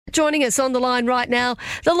Joining us on the line right now,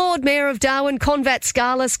 the Lord Mayor of Darwin, Con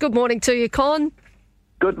Vatskalis. Good morning to you, Con.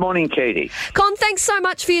 Good morning, Katie. Con, thanks so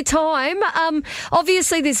much for your time.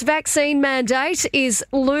 Obviously, this vaccine mandate is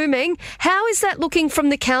looming. How is that looking from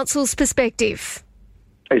the council's perspective?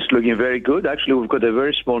 It's looking very good. Actually, we've got a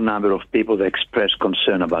very small number of people that express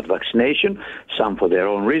concern about vaccination, some for their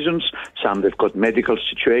own reasons, some they've got medical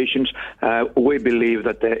situations. We believe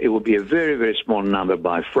that it will be a very, very small number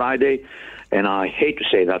by Friday. And I hate to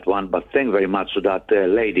say that one, but thank very much to that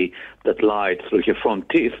lady that lied through her front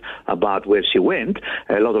teeth about where she went.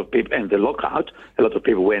 A lot of people, and the lockout, a lot of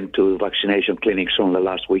people went to vaccination clinics on the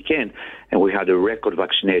last weekend, and we had a record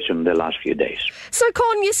vaccination in the last few days. So,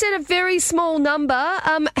 Con, you said a very small number.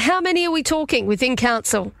 How many are we talking within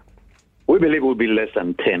council? We believe it will be less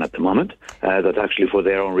than 10 at the moment, that actually for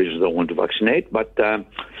their own reasons don't want to vaccinate, but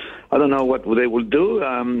I don't know what they will do.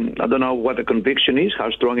 I don't know what the conviction is, how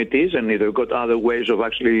strong it is, and if they've got other ways of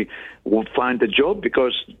actually find a job,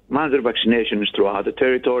 because mandatory vaccination is throughout the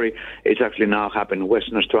territory. It's actually now happened in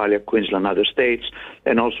Western Australia, Queensland, other states,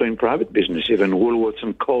 and also in private business. Even Woolworths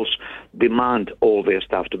and Coles demand all their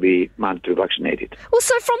staff to be mandatory vaccinated. Well,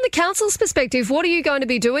 so from the council's perspective, what are you going to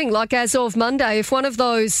be doing, like as of Monday, if one of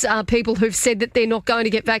those people who've said that they're not going to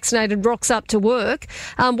get vaccinated rocks up to work,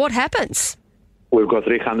 what happens? We've got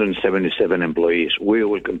 377 employees. We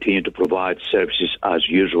will continue to provide services as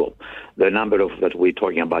usual. The number of that we're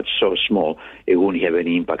talking about is so small, it won't have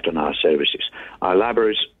any impact on our services. Our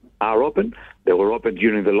libraries are open. They were open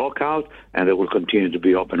during the lockout, and they will continue to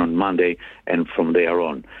be open on Monday and from there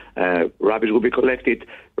on. Rubbish will be collected,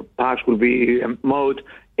 parks will be mowed.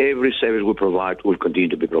 Every service we provide will continue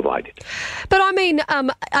to be provided. But I mean,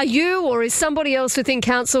 are you or is somebody else within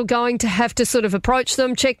council going to have to sort of approach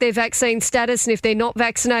them, check their vaccine status, and if they're not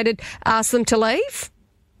vaccinated, ask them to leave?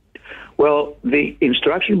 Well, the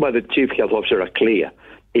instructions by the Chief Health Officer are clear.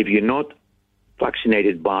 If you're not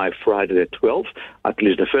vaccinated by Friday the 12th, at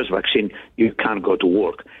least the first vaccine, you can't go to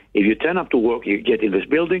work. If you turn up to work, you get in this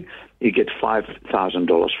building, you get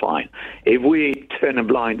 $5,000 fine. If we turn a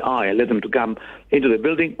blind eye and let them to come into the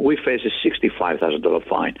building, we face a $65,000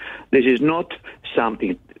 fine. This is not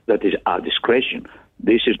something that is our discretion.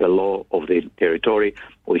 This is the law of the territory.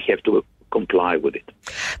 We have to comply with it.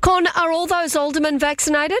 Con, are all those aldermen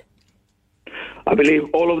vaccinated? I believe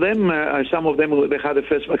all of them. Some of them, they had the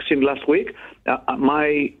first vaccine last week.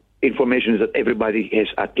 My information is that everybody has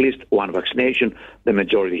at least one vaccination. The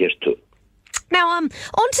majority has two. Now, on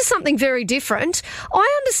to something very different.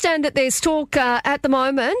 I understand that there's talk at the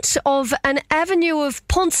moment of an avenue of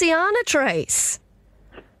Poinciana trees.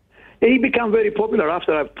 He became very popular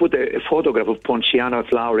after I put a photograph of Poinciana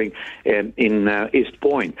flowering in East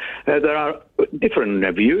Point. There are different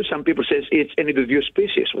views. Some people say it's an individual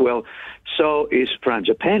species. Well, so is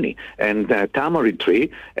frangipani and tamarind tree,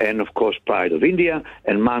 and of course Pride of India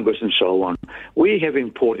and mangoes and so on. We have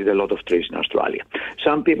imported a lot of trees in Australia.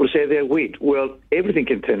 Some people say they're weed. Well, everything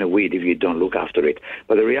can turn a weed if you don't look after it.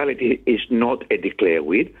 But the reality is not a declared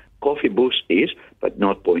weed. Coffee bush is, but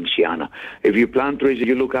not Poinciana. If you plant trees,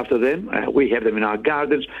 you look after them. We have them in our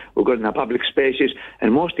gardens. We've got in our public spaces.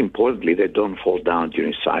 And most importantly, they don't fall down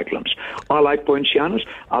during cyclones. I like Poincianas.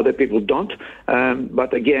 Other people don't.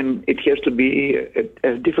 But again, it has to be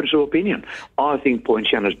a difference of opinion. I think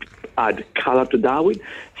Poincianas add color to Darwin.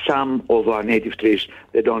 Some of our native trees,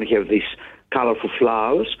 they don't have these colorful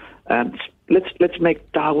flowers. Let's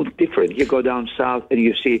make Darwin different. You go down south and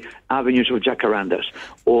you see avenues of jacarandas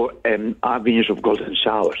or avenues of golden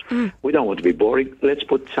showers. We don't want to be boring. Let's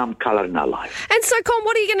put some colour in our life. And so, Con,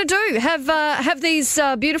 what are you going to do? Have these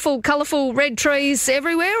beautiful, colourful red trees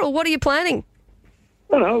everywhere, or what are you planning?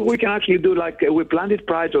 No, we can actually do we planted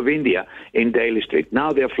Pride of India in Daly Street.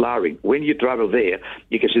 Now they're flowering. When you travel there,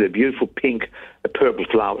 you can see the beautiful pink, purple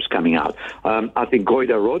flowers coming out. I think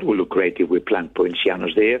Goida Road will look great if we plant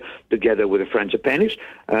Poincianas there together with the frangipanis.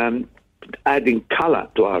 Adding colour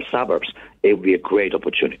to our suburbs, it would be a great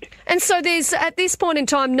opportunity. And so there's, at this point in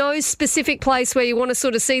time, no specific place where you want to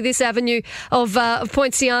sort of see this avenue of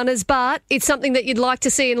Poincianas, but it's something that you'd like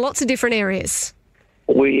to see in lots of different areas.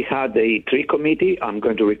 We had a tree committee. I'm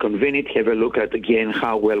going to reconvene it, have a look at again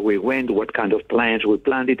how well we went, what kind of plants we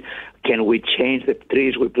planted. Can we change the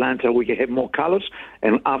trees we plant so we can have more colours?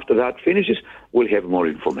 And after that finishes, we'll have more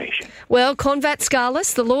information. Well, Con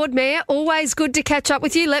Vatskalis, the Lord Mayor, always good to catch up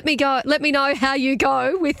with you. Let me know how you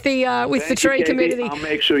go with the tree community. I'll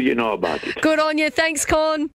make sure you know about it. Good on you. Thanks, Con.